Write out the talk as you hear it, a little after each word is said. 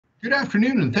Good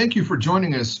afternoon, and thank you for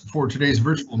joining us for today's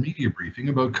virtual media briefing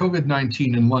about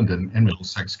COVID-19 in London and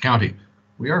Middlesex County.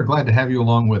 We are glad to have you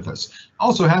along with us.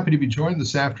 Also happy to be joined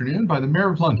this afternoon by the Mayor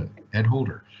of London, Ed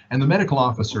Holder, and the Medical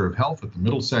Officer of Health at the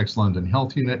Middlesex London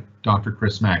Health Unit, Dr.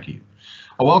 Chris Mackey.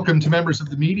 A welcome to members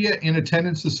of the media in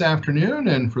attendance this afternoon,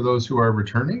 and for those who are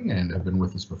returning and have been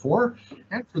with us before,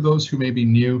 and for those who may be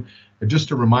new, just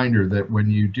a reminder that when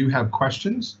you do have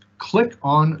questions, click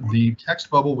on the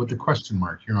text bubble with the question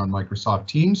mark here on Microsoft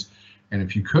Teams. And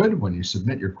if you could, when you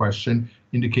submit your question,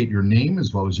 indicate your name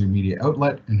as well as your media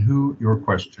outlet and who your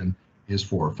question is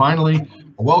for. Finally,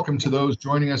 a welcome to those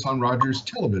joining us on Rogers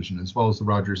Television, as well as the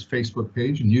Rogers Facebook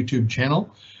page and YouTube channel,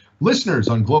 listeners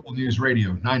on Global News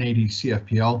Radio 980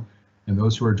 CFPL, and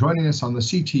those who are joining us on the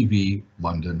CTV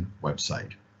London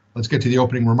website. Let's get to the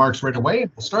opening remarks right away,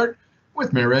 and we'll start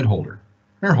with Mayor Ed Holder.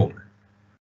 Mayor Holder.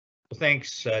 Well,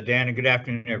 thanks, Dan, and good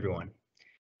afternoon, everyone.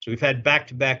 So we've had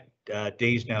back-to-back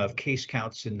days now of case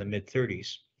counts in the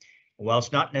mid-30s. While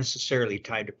it's not necessarily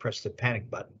tied to press the panic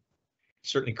button, it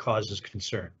certainly causes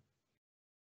concern.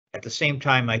 At the same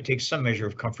time, I take some measure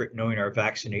of comfort knowing our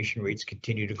vaccination rates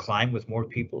continue to climb, with more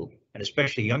people, and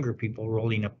especially younger people,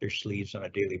 rolling up their sleeves on a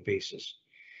daily basis.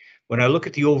 When I look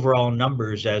at the overall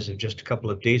numbers as of just a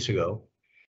couple of days ago,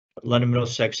 London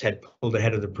Middlesex had pulled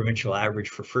ahead of the provincial average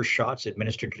for first shots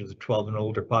administered to the 12 and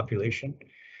older population.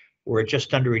 We're at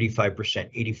just under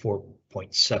 85%,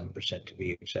 84.7% to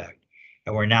be exact.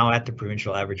 And we're now at the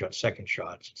provincial average on second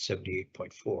shots at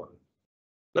 78.4.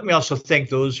 Let me also thank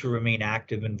those who remain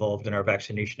active, involved in our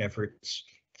vaccination efforts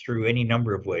through any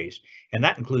number of ways. And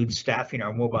that includes staffing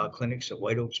our mobile clinics at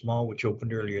White Oaks Mall, which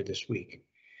opened earlier this week.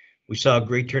 We saw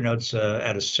great turnouts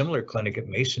at a similar clinic at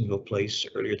Masonville Place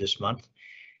earlier this month.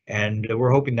 And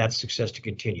we're hoping that success to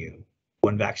continue,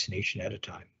 one vaccination at a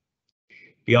time.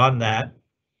 Beyond that,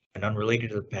 and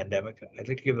unrelated to the pandemic, I'd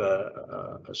like to give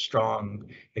a strong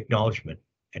acknowledgement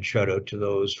and shout out to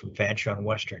those from Fanshawe and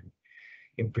Western,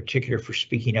 in particular for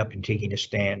speaking up and taking a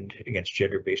stand against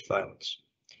gender-based violence.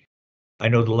 I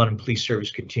know the London Police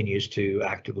Service continues to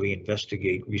actively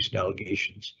investigate recent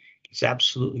allegations. It's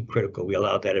absolutely critical we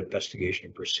allow that investigation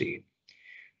to proceed.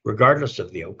 Regardless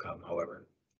of the outcome, however,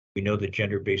 we know that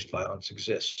gender-based violence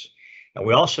exists. And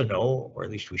we also know, or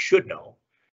at least we should know,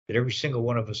 that every single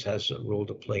one of us has a role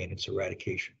to play in its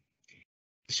eradication.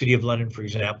 The City of London, for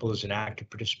example, is an active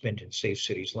participant in Safe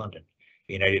Cities London,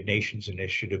 the United Nations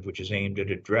initiative which is aimed at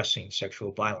addressing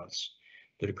sexual violence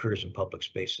that occurs in public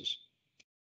spaces.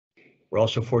 We're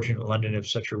also fortunate in London to have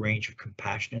such a range of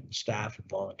compassionate staff and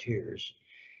volunteers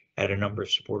at a number of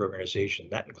support organizations.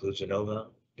 That includes ANOVA,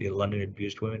 the London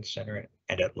Abused Women's Centre,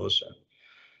 and at LOSA,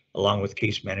 along with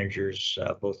case managers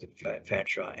both at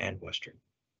Fanshawe and Western.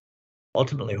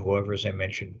 Ultimately, however, as I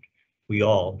mentioned, we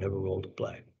all have a role to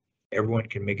play. Everyone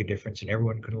can make a difference, and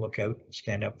everyone can look out and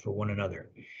stand up for one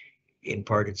another. In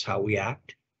part, it's how we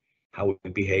act, how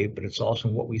we behave, but it's also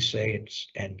what we say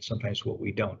and sometimes what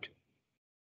we don't.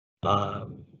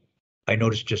 I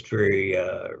noticed just very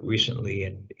recently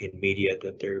in media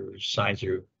that there's signs that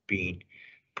are being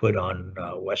put on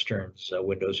Western's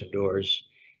windows and doors,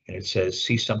 and it says,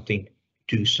 "See something,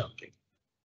 do something."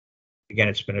 Again,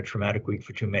 it's been a traumatic week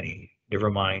for too many. Never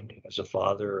mind as a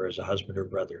father or as a husband or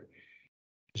brother.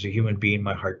 As a human being,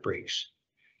 my heart breaks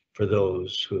for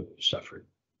those who have suffered.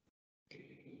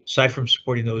 Aside from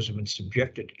supporting those who have been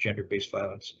subjected to gender-based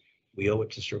violence, we owe it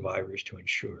to survivors to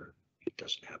ensure it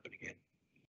doesn't happen again.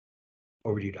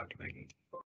 Over to you, Dr. Mackey.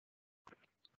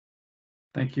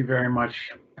 Thank you very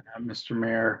much, Mr.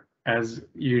 Mayor. As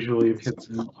usual, you've hit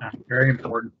some very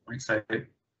important points. I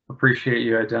appreciate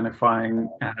you identifying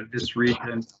this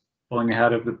region pulling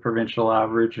ahead of the provincial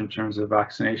average in terms of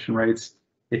vaccination rates.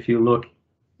 If you look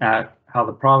at how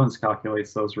the province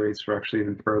calculates those rates, we're actually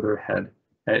even further ahead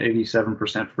at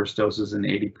 87% first doses and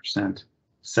 80%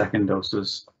 second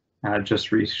doses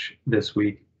just reached this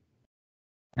week.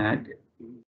 And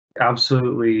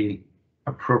absolutely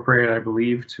appropriate, I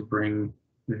believe, to bring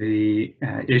the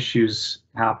issues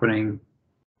happening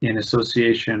in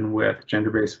association with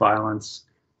gender-based violence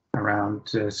around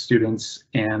students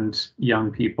and young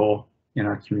people in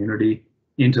our community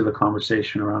into the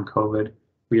conversation around COVID.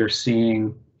 We are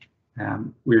seeing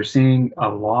a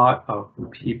lot of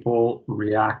people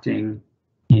reacting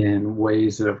in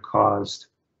ways that have caused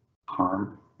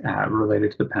harm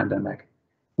related to the pandemic,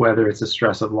 whether it's the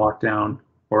stress of lockdown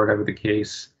or whatever the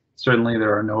case. Certainly,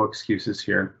 there are no excuses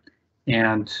here.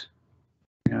 And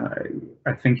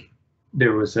I think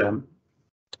there was a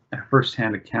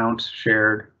firsthand account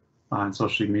shared on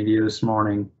social media this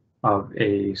morning of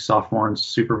a sophomore and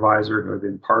supervisor who had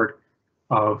been part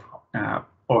of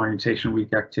orientation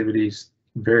week activities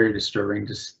very disturbing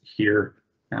to hear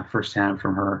firsthand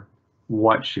from her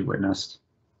what she witnessed.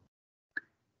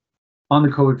 On the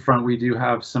COVID front, we do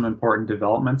have some important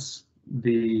developments.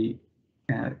 The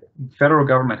federal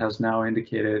government has now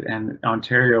indicated, and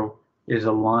Ontario is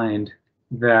aligned,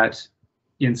 that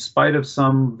in spite of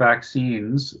some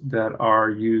vaccines that are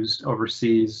used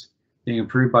overseas being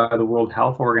approved by the World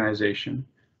Health Organization,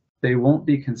 they won't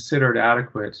be considered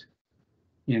adequate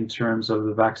in terms of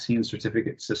the vaccine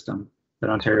certificate system that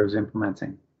Ontario is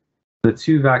implementing. The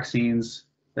two vaccines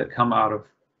that come out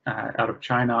of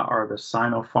China are the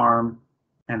Sinopharm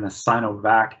and the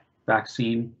Sinovac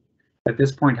vaccine. At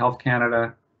this point, Health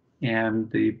Canada and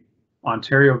the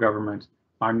Ontario government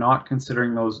are not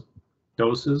considering those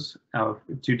doses of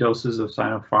 2 doses of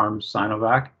Sinopharm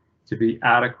Sinovac to be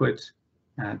adequate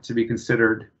to be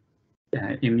considered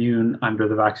immune under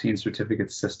the vaccine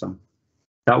certificate system.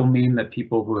 That will mean that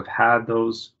people who have had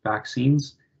those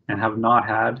vaccines and have not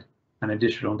had an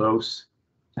additional dose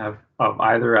of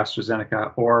either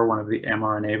AstraZeneca or one of the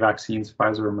mRNA vaccines,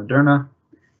 Pfizer or Moderna,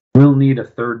 will need a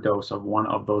 3rd dose of one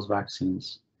of those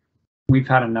vaccines. We've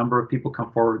had a number of people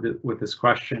come forward with this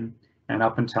question, and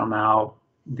up until now,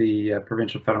 the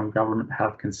provincial federal government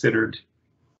have considered,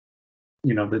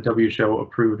 the WHO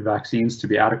approved vaccines to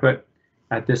be adequate.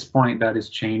 At this point, that is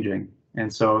changing.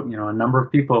 And so, a number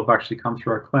of people have actually come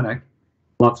through our clinic,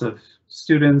 lots of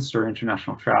students or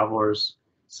international travelers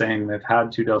saying they've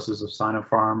had 2 doses of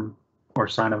Sinopharm or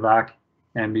Sinovac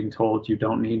and being told you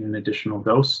don't need an additional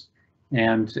dose.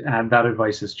 And that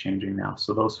advice is changing now.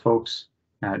 So those folks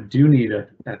do need a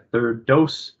 3rd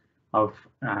dose of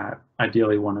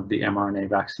ideally one of the mRNA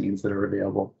vaccines that are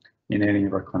available in any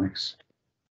of our clinics.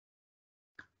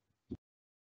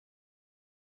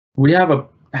 We have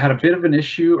had a bit of an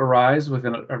issue arise with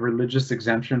a religious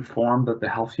exemption form that the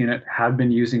health unit had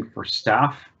been using for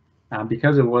staff.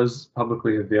 Because it was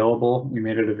publicly available, we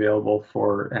made it available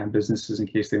for businesses in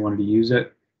case they wanted to use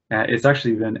it. It's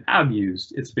actually been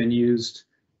abused. It's been used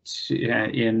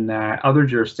in other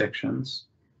jurisdictions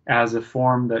as a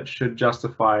form that should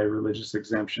justify religious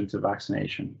exemption to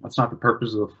vaccination. That's not the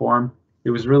purpose of the form.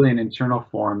 It was really an internal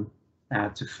form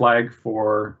to flag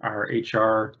for our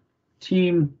HR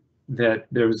team that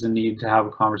there was a need to have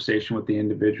a conversation with the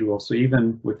individual. So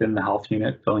even within the health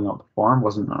unit, filling out the form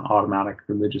wasn't an automatic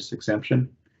religious exemption.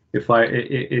 What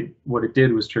it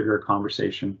did was trigger a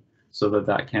conversation so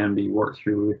that can be worked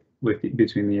through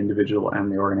between the individual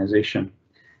and the organization.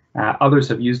 Others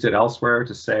have used it elsewhere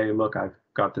to say, look, I've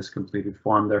got this completed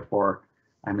form, therefore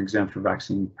I'm exempt from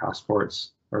vaccine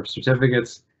passports or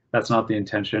certificates. That's not the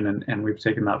intention, and we've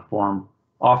taken that form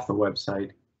off the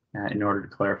website in order to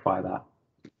clarify that.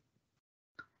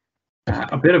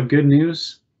 A bit of good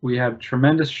news, we had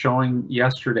tremendous showing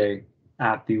yesterday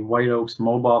at the White Oaks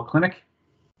Mobile Clinic,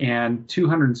 and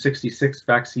 266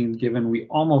 vaccines given. We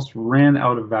almost ran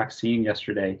out of vaccine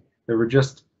yesterday. There was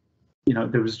just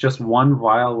 1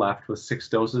 vial left with 6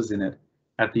 doses in it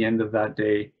at the end of that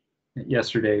day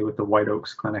yesterday with the White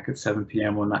Oaks Clinic at 7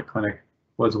 p.m. when that clinic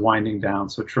was winding down.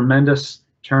 So tremendous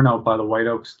turnout by the White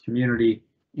Oaks community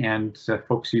and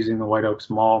folks using the White Oaks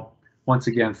Mall. Once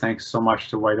again, thanks so much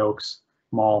to White Oaks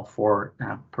Mall for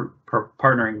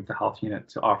partnering with the health unit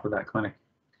to offer that clinic.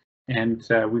 And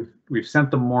we've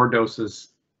sent them more doses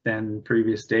than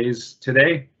previous days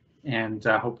today, and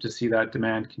hope to see that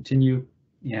demand continue,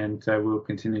 and we'll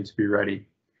continue to be ready.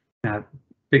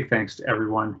 Big thanks to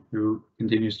everyone who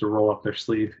continues to roll up their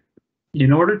sleeve.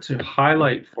 In order to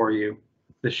highlight for you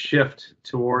the shift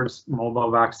towards mobile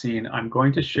vaccine, I'm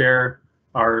going to share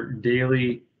our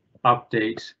daily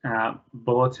update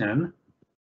bulletin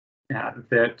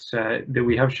that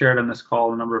we have shared on this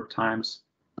call a number of times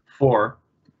before.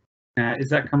 Is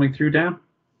that coming through, Dan?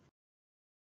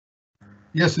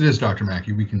 Yes, it is, Dr.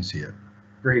 Mackey. We can see it.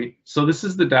 Great. So this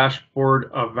is the dashboard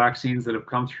of vaccines that have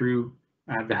come through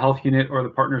the health unit or the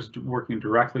partners working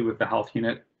directly with the health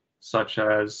unit, such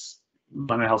as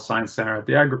London Health Science Centre at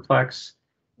the Agriplex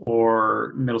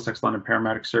or Middlesex London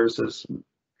Paramedic Services.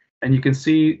 And you can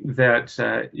see that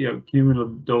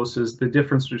cumulative doses, the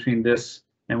difference between this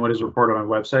and what is reported on our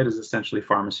website is essentially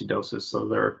pharmacy doses. So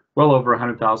there are well over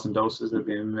 100,000 doses that have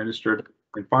been administered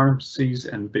in pharmacies,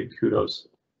 and big kudos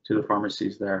to the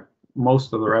pharmacies there.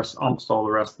 Almost all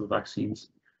the rest of the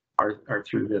vaccines are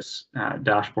through this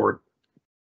dashboard.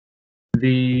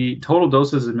 The total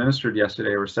doses administered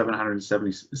yesterday were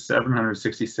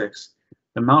 766.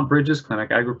 The Mount Bridges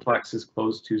Clinic, Agriplex, is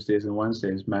closed Tuesdays and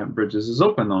Wednesdays. Mount Bridges is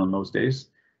open on those days.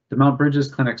 The Mount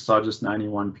Bridges Clinic saw just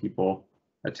 91 people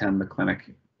attend the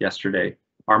clinic yesterday.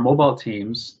 Our mobile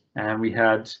teams, and we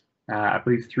had, I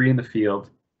believe, 3 in the field,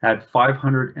 had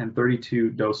 532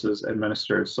 doses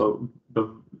administered. So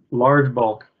the large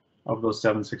bulk of those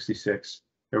 766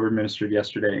 that were administered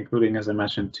yesterday, including, as I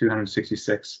mentioned,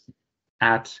 266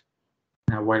 at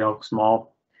White Oaks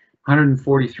Mall,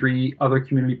 143 other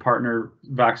community partner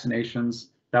vaccinations.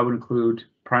 That would include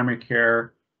primary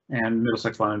care and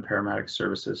Middlesex London paramedic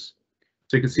services.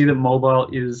 So you can see that mobile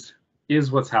is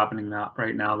what's happening now,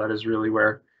 right now. That is really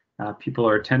where people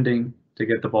are attending to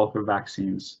get the bulk of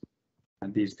vaccines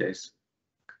these days.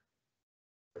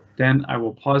 Then I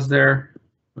will pause there.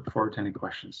 Look forward to any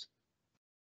questions.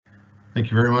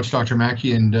 Thank you very much, Dr.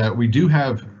 Mackey. And we do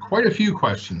have quite a few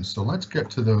questions, so let's get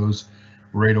to those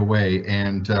right away.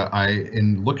 And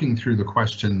in looking through the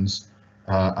questions,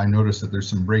 I noticed that there's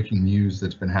some breaking news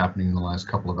that's been happening in the last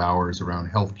couple of hours around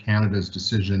Health Canada's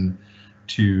decision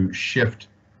to shift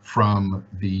from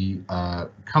the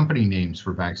company names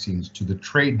for vaccines to the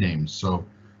trade names. So,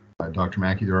 Dr.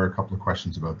 Mackey, there are a couple of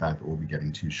questions about that we'll be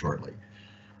getting to shortly.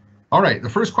 All right, the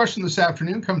first question this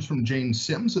afternoon comes from Jane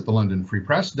Sims at the London Free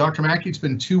Press. Dr. Mackey, it's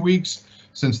been 2 weeks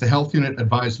since the health unit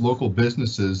advised local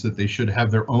businesses that they should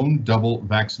have their own double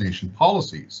vaccination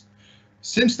policies.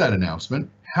 Since that announcement,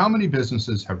 how many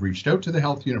businesses have reached out to the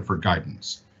health unit for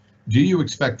guidance? Do you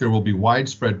expect there will be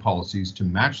widespread policies to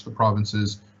match the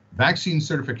province's vaccine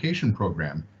certification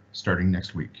program starting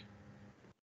next week?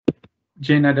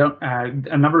 Jane,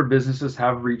 a number of businesses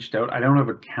have reached out. I don't have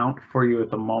a count for you at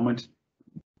the moment.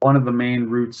 One of the main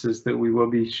routes is that we will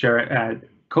be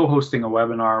co-hosting a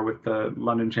webinar with the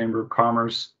London Chamber of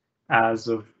Commerce as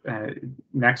of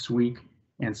next week.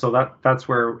 And so that's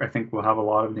where I think we'll have a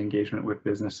lot of the engagement with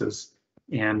businesses.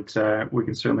 And we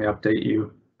can certainly update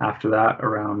you after that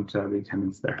around the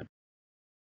attendance there.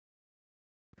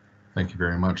 Thank you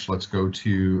very much. Let's go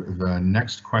to the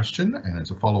next question, and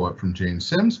it's a follow-up from Jane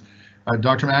Sims.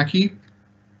 Dr. Mackey,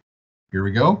 here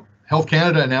we go. Health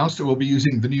Canada announced it will be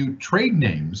using the new trade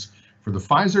names for the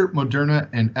Pfizer, Moderna,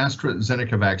 and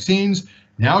AstraZeneca vaccines,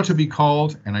 now to be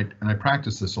called, and I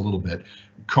practiced this a little bit,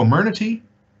 Comirnaty,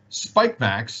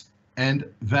 Spikevax, and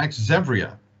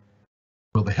Vaxzevria.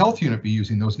 Will the health unit be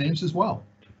using those names as well?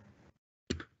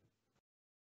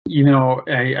 You know,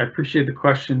 I appreciate the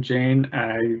question, Jane.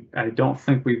 I don't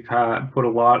think we've put a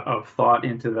lot of thought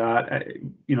into that.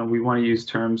 You know, we want to use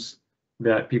terms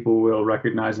that people will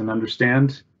recognize and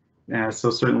understand.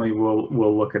 So certainly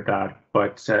we'll look at that.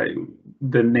 But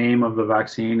the name of the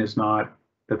vaccine is not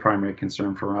the primary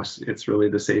concern for us. It's really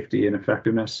the safety and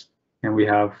effectiveness. And we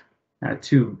have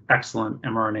 2 excellent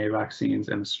mRNA vaccines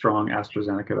and a strong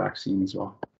AstraZeneca vaccine as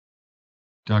well.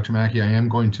 Dr. Mackey, I am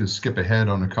going to skip ahead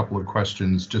on a couple of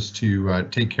questions just to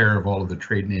take care of all of the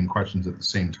trade name questions at the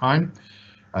same time.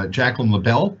 Jacqueline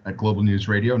LaBelle at Global News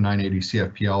Radio 980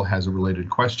 CFPL has a related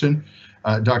question.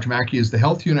 Dr. Mackey, is the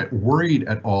health unit worried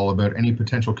at all about any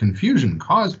potential confusion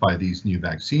caused by these new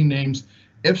vaccine names?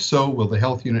 If so, will the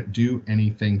health unit do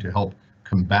anything to help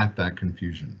combat that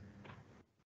confusion?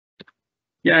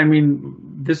 Yeah, I mean,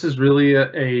 this is really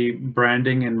a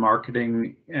branding and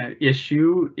marketing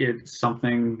issue. It's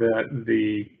something that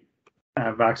the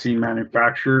vaccine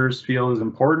manufacturers feel is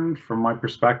important. From my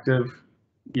perspective,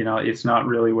 you know, it's not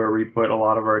really where we put a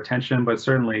lot of our attention, but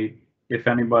certainly if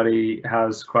anybody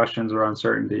has questions or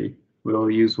uncertainty, we'll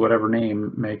use whatever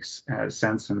name makes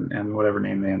sense and whatever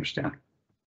name they understand.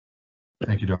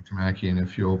 Thank you, Dr. Mackey. And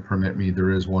if you'll permit me,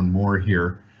 there is one more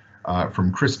here.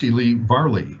 From Christy Lee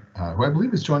Varley, who I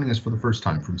believe is joining us for the first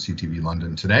time from CTV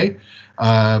London today.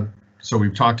 So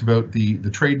we've talked about the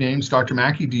trade names. Dr.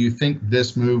 Mackey, do you think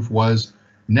this move was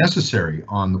necessary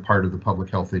on the part of the Public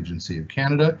Health Agency of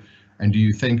Canada? And do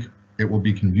you think it will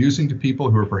be confusing to people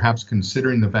who are perhaps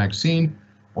considering the vaccine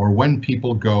or when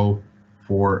people go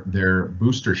for their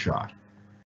booster shot?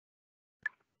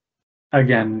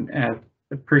 Again,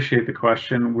 appreciate the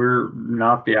question. We're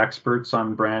not the experts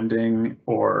on branding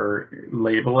or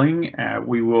labeling.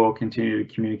 We will continue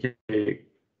to communicate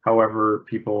however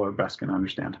people are best going to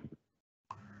understand.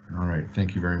 All right,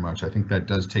 thank you very much. I think that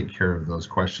does take care of those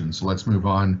questions. So let's move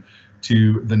on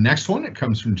to the next one. It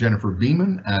comes from Jennifer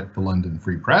Beeman at the London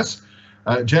Free Press.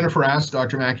 Jennifer asked,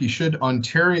 Dr. Mackey, should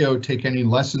Ontario take any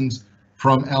lessons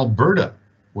from Alberta,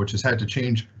 which has had to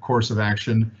change course of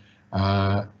action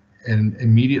and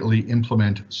immediately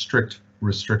implement strict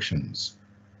restrictions?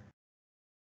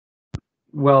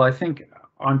 Well, I think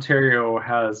Ontario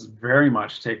has very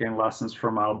much taken lessons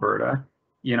from Alberta.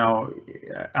 You know,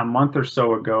 a month or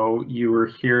so ago, you were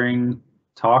hearing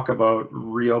talk about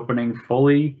reopening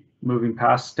fully, moving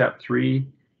past step 3.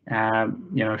 You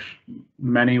know,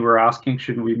 many were asking,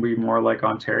 shouldn't we be more like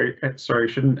Ontario? Sorry,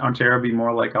 shouldn't Ontario be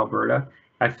more like Alberta?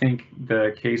 I think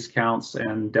the case counts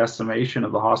and decimation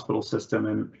of the hospital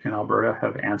system in Alberta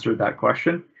have answered that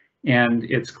question. And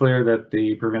it's clear that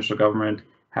the provincial government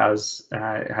has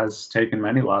taken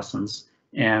many lessons.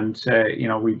 And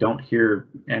we don't hear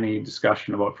any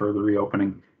discussion about further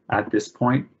reopening at this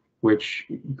point, which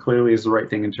clearly is the right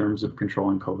thing in terms of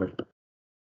controlling COVID.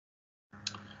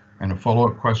 And a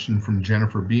follow-up question from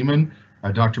Jennifer Beeman.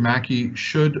 Dr. Mackey,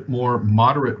 should more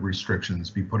moderate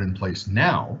restrictions be put in place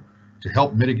now to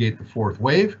help mitigate the fourth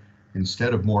wave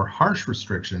instead of more harsh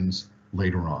restrictions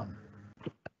later on?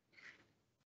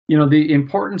 The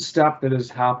important step that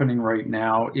is happening right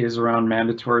now is around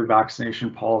mandatory vaccination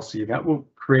policy. That will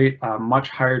create a much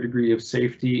higher degree of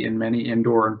safety in many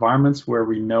indoor environments where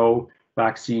we know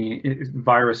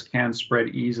virus can spread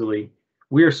easily.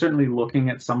 We are certainly looking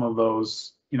at some of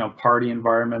those, party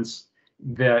environments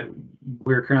that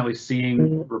we're currently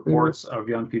seeing reports of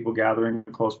young people gathering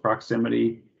in close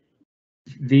proximity.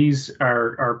 These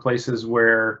are places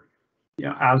where,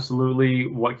 absolutely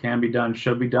what can be done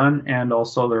should be done, and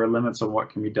also there are limits on what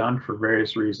can be done for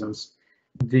various reasons.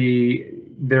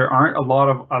 There aren't a lot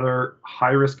of other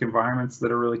high-risk environments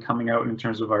that are really coming out in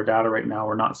terms of our data right now.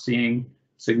 We're not seeing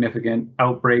significant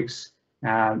outbreaks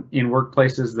in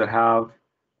workplaces that have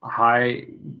high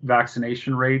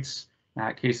vaccination rates.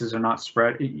 Cases are not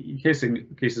spread.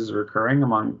 Cases are occurring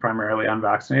among primarily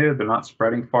unvaccinated. They're not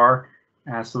spreading far,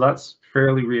 so that's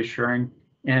fairly reassuring.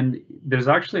 And there's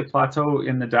actually a plateau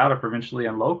in the data provincially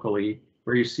and locally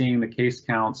where you're seeing the case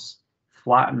counts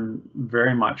flatten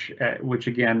very much, which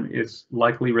again is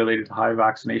likely related to high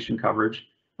vaccination coverage,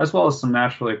 as well as some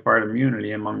naturally acquired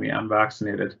immunity among the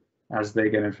unvaccinated as they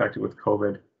get infected with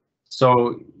COVID.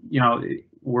 So,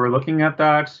 we're looking at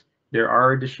that. There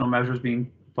are additional measures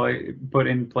being put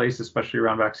in place, especially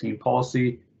around vaccine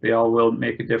policy. They all will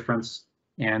make a difference,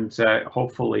 and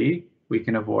hopefully we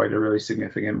can avoid a really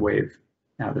significant wave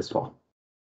this fall.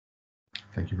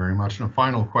 Thank you very much. And a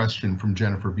final question from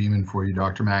Jennifer Beeman for you,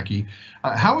 Dr. Mackey.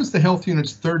 How is the health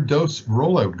unit's third dose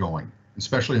rollout going,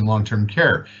 especially in long-term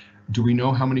care? Do we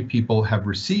know how many people have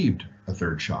received a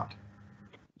third shot?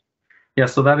 Yeah,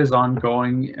 so that is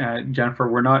ongoing, Jennifer.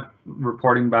 We're not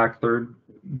reporting back third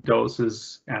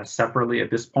doses separately at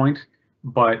this point,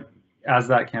 but as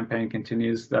that campaign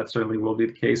continues, that certainly will be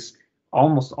the case.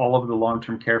 Almost all of the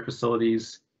long-term care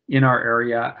facilities in our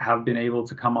area have been able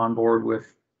to come on board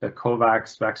with the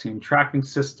COVAX vaccine tracking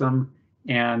system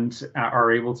and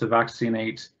are able to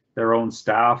vaccinate their own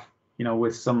staff,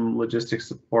 with some logistics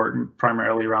support,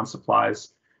 primarily around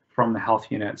supplies from the health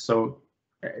unit. So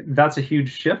that's a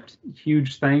huge shift.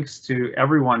 Huge thanks to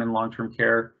everyone in long-term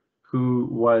care who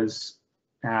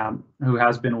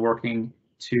has been working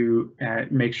to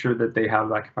make sure that they have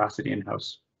that capacity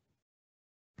in-house.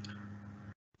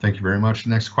 Thank you very much.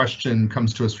 The next question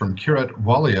comes to us from Kirat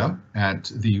Walia at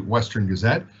the Western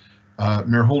Gazette.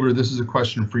 Mayor Holder, this is a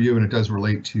question for you, and it does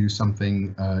relate to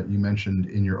something you mentioned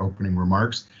in your opening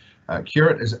remarks.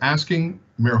 Kirat is asking,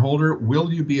 Mayor Holder,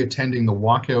 will you be attending the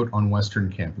walkout on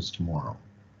Western Campus tomorrow?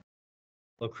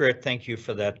 Well, Kirat, thank you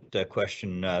for that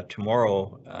question.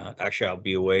 Tomorrow, actually, I'll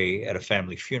be away at a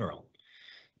family funeral,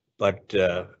 but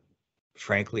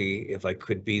frankly, if I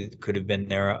could have been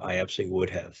there, I absolutely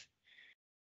would have.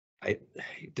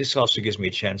 This also gives me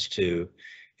a chance to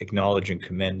acknowledge and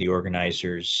commend the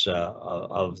organizers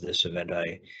of this event.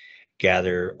 I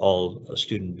gather all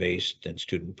student-based and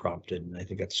student-prompted, and I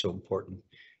think that's so important.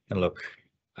 And look,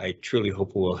 I truly hope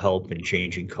it will help in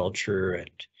changing culture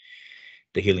and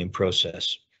the healing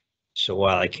process. So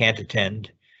while I can't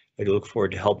attend, I look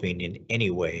forward to helping in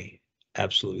any way,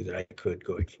 absolutely, that I could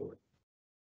going forward.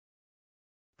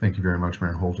 Thank you very much,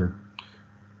 Mayor Holder.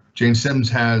 Jane Sims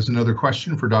has another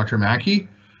question for Dr. Mackey.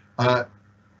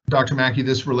 Dr. Mackey,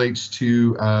 this relates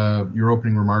to your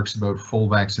opening remarks about full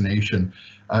vaccination.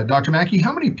 Dr. Mackey,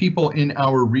 how many people in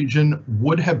our region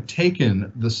would have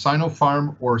taken the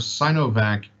Sinopharm or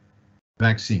Sinovac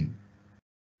vaccine?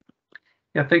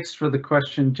 Yeah, thanks for the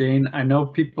question, Jane. I know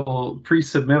people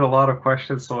pre-submit a lot of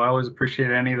questions, so I always appreciate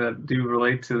any that do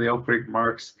relate to the opening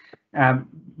remarks.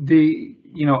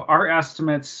 Our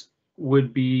estimates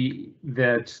would be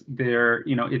that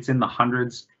it's in the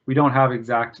hundreds. We don't have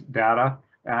exact data.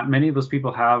 Many of those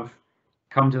people have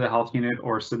come to the health unit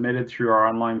or submitted through our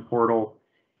online portal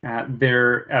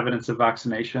their evidence of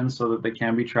vaccination so that they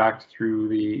can be tracked through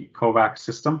the COVAX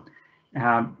system.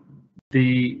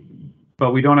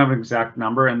 But we don't have an exact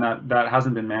number, and that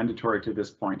hasn't been mandatory to this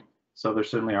point. So there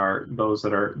certainly are those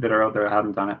that are out there that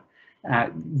haven't done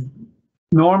it.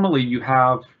 Normally, you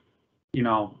have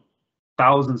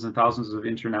thousands and thousands of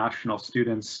international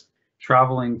students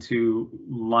traveling to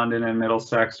London and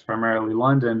Middlesex, primarily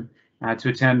London, to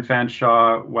attend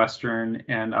Fanshawe, Western,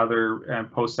 and other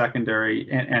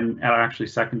post-secondary and actually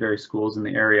secondary schools in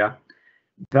the area.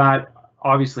 That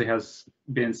obviously has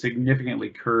been significantly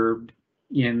curbed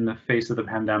in the face of the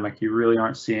pandemic. You really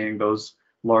aren't seeing those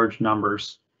large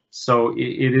numbers. So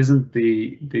it isn't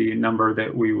the number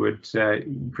that we would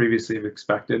previously have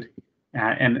expected.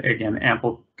 And again,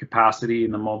 ample capacity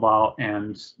in the mobile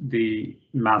and the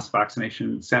mass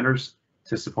vaccination centers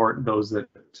to support those that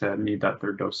need that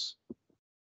third dose.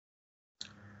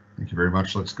 Thank you very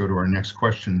much. Let's go to our next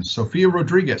question. Sophia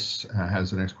Rodriguez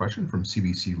has the next question from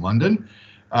CBC London.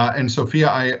 And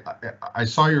Sophia, I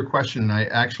saw your question and I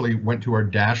actually went to our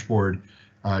dashboard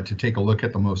to take a look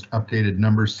at the most updated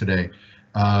numbers today.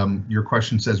 Your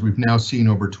question says we've now seen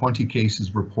over 20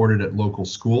 cases reported at local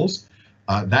schools.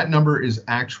 That number is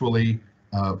actually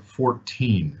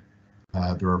 14.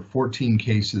 There are 14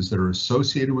 cases that are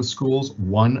associated with schools,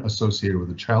 1 associated with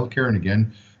the childcare, and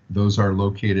again, those are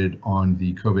located on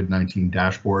the COVID-19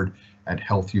 dashboard at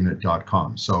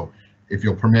healthunit.com. So if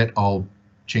you'll permit, I'll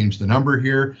change the number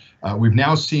here. We've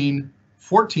now seen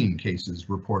 14 cases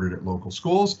reported at local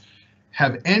schools.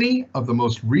 Have any of the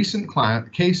most recent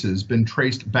cases been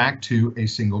traced back to a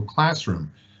single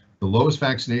classroom? The lowest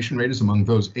vaccination rate is among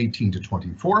those 18 to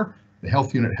 24. The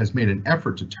health unit has made an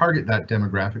effort to target that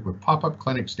demographic with pop-up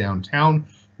clinics downtown.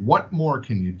 What more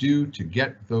can you do to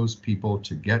get those people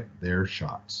to get their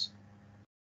shots?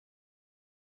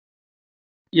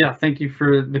 Yeah, thank you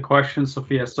for the question,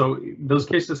 Sophia. So those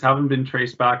cases haven't been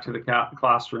traced back to the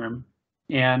classroom,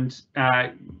 and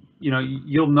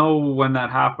you'll know when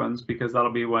that happens because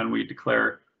that'll be when we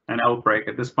declare an outbreak.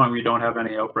 At this point, we don't have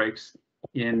any outbreaks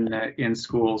in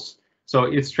schools. So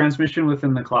it's transmission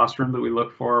within the classroom that we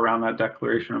look for around that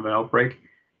declaration of an outbreak,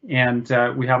 and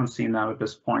we haven't seen that at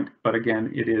this point. But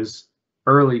again, it is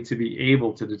early to be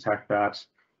able to detect that.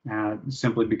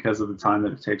 Simply because of the time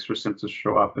that it takes for symptoms to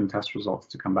show up and test results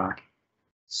to come back.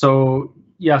 So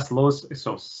yes, lowest.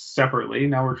 So separately,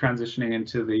 now we're transitioning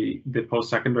into the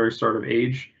post-secondary sort of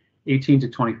age. 18 to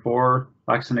 24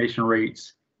 vaccination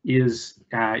rates is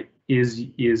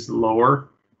lower.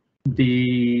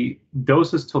 The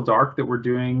doses till dark that we're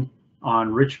doing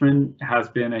on Richmond has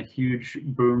been a huge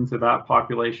boom to that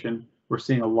population. We're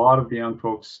seeing a lot of the young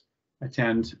folks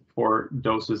attend for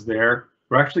doses there.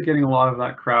 We're actually getting a lot of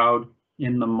that crowd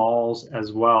in the malls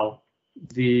as well.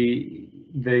 The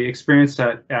experience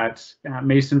at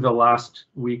Masonville last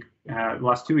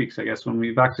 2 weeks, I guess, when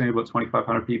we vaccinated about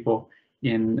 2,500 people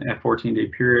in a 14-day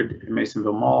period in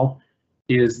Masonville Mall,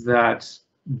 is that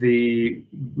the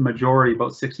majority,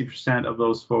 about 60% of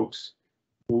those folks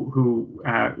who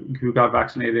got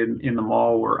vaccinated in the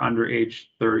mall were under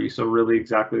age 30. So really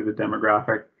exactly the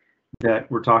demographic that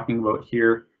we're talking about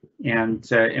here. And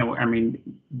I mean,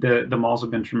 the malls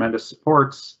have been tremendous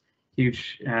supports.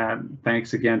 Huge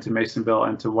thanks again to Masonville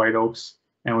and to White Oaks,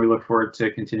 and we look forward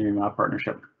to continuing that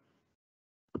partnership.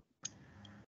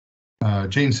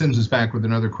 Jane Sims is back with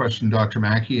another question, Dr.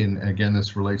 Mackey, and again,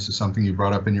 this relates to something you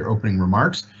brought up in your opening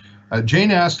remarks.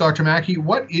 Jane asked, Dr. Mackey,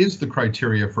 what is the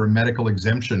criteria for a medical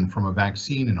exemption from a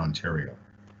vaccine in Ontario?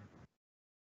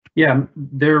 Yeah,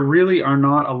 there really are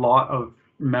not a lot of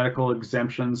medical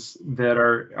exemptions that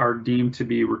are deemed to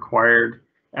be required.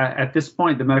 At this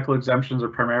point, the medical exemptions are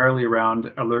primarily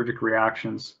around allergic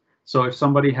reactions. So if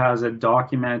somebody has a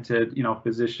documented,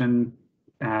 physician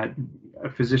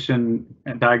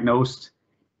diagnosed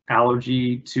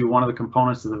allergy to one of the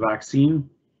components of the vaccine,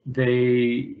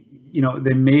 they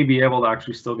may be able to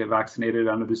actually still get vaccinated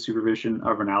under the supervision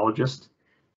of an allergist.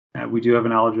 We do have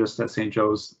an allergist at St.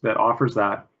 Joe's that offers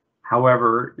that.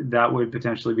 However, that would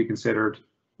potentially be considered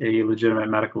a legitimate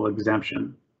medical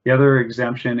exemption. The other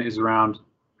exemption is around,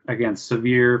 again,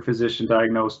 severe physician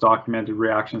diagnosed documented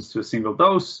reactions to a single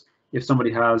dose. If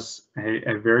somebody has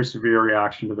a very severe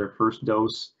reaction to their first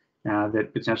dose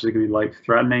that potentially could be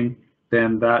life-threatening,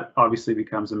 then that obviously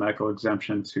becomes a medical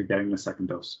exemption to getting the second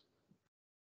dose.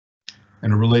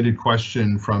 And a related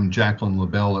question from Jacqueline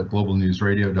LaBelle at Global News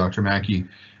Radio, Dr. Mackey.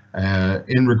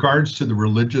 In regards to the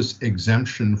religious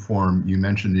exemption form you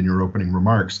mentioned in your opening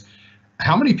remarks,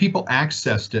 how many people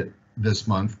accessed it this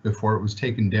month before it was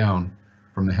taken down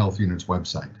from the health unit's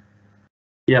website?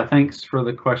 Yeah, thanks for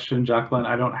the question, Jacqueline.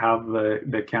 I don't have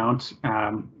the count.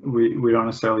 We don't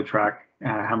necessarily track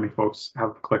how many folks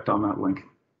have clicked on that link.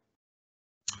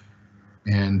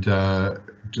 And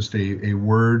just a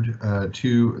word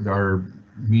to our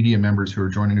media members who are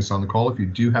joining us on the call. If you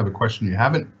do have a question you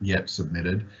haven't yet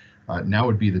submitted, now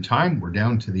would be the time. We're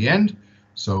down to the end.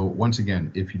 So once again,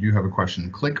 if you do have a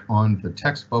question, click on the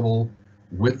text bubble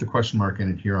with the question mark in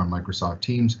it here on Microsoft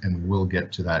Teams, and we will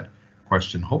get to that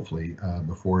question, hopefully,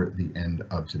 before the end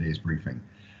of today's briefing.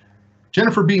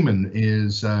 Jennifer Beeman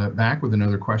is back with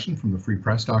another question from the Free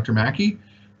Press. Dr. Mackey,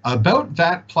 about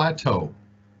that plateau,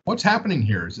 what's happening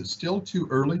here? Is it still too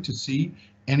early to see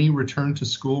any return to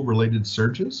school related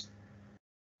surges?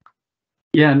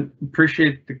 Yeah, and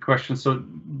appreciate the question. So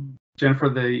Jennifer,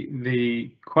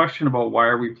 the question about why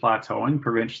are we plateauing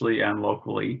provincially and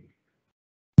locally,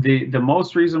 the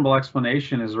most reasonable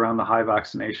explanation is around the high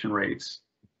vaccination rates.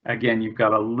 Again, you've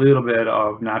got a little bit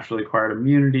of naturally acquired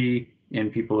immunity in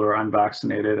people who are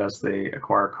unvaccinated as they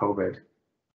acquire COVID.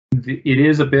 It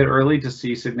is a bit early to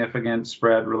see significant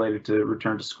spread related to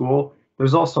return to school.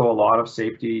 There's also a lot of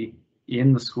safety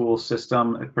in the school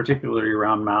system, particularly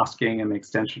around masking and the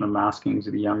extension of masking to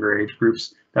the younger age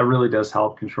groups. That really does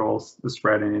help control the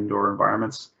spread in indoor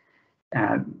environments.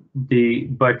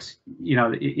 But you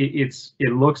know,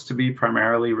 it looks to be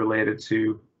primarily related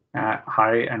to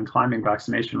high and climbing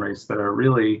vaccination rates that are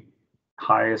really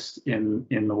highest in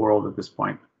the world at this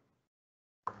point.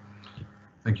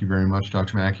 Thank you very much,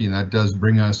 Dr. Mackey. And that does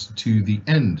bring us to the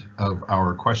end of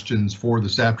our questions for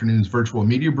this afternoon's virtual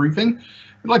media briefing.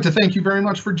 I'd like to thank you very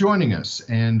much for joining us,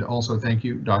 and also thank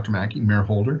you, Dr. Mackey, Mayor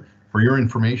Holder, for your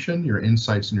information, your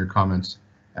insights, and your comments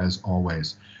as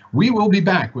always. We will be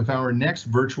back with our next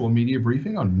virtual media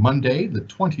briefing on Monday, the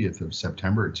 20th of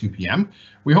September at 2 p.m.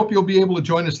 We hope you'll be able to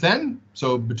join us then.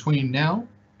 So between now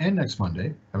and next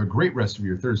Monday, have a great rest of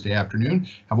your Thursday afternoon.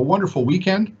 Have a wonderful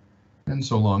weekend, and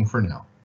so long for now.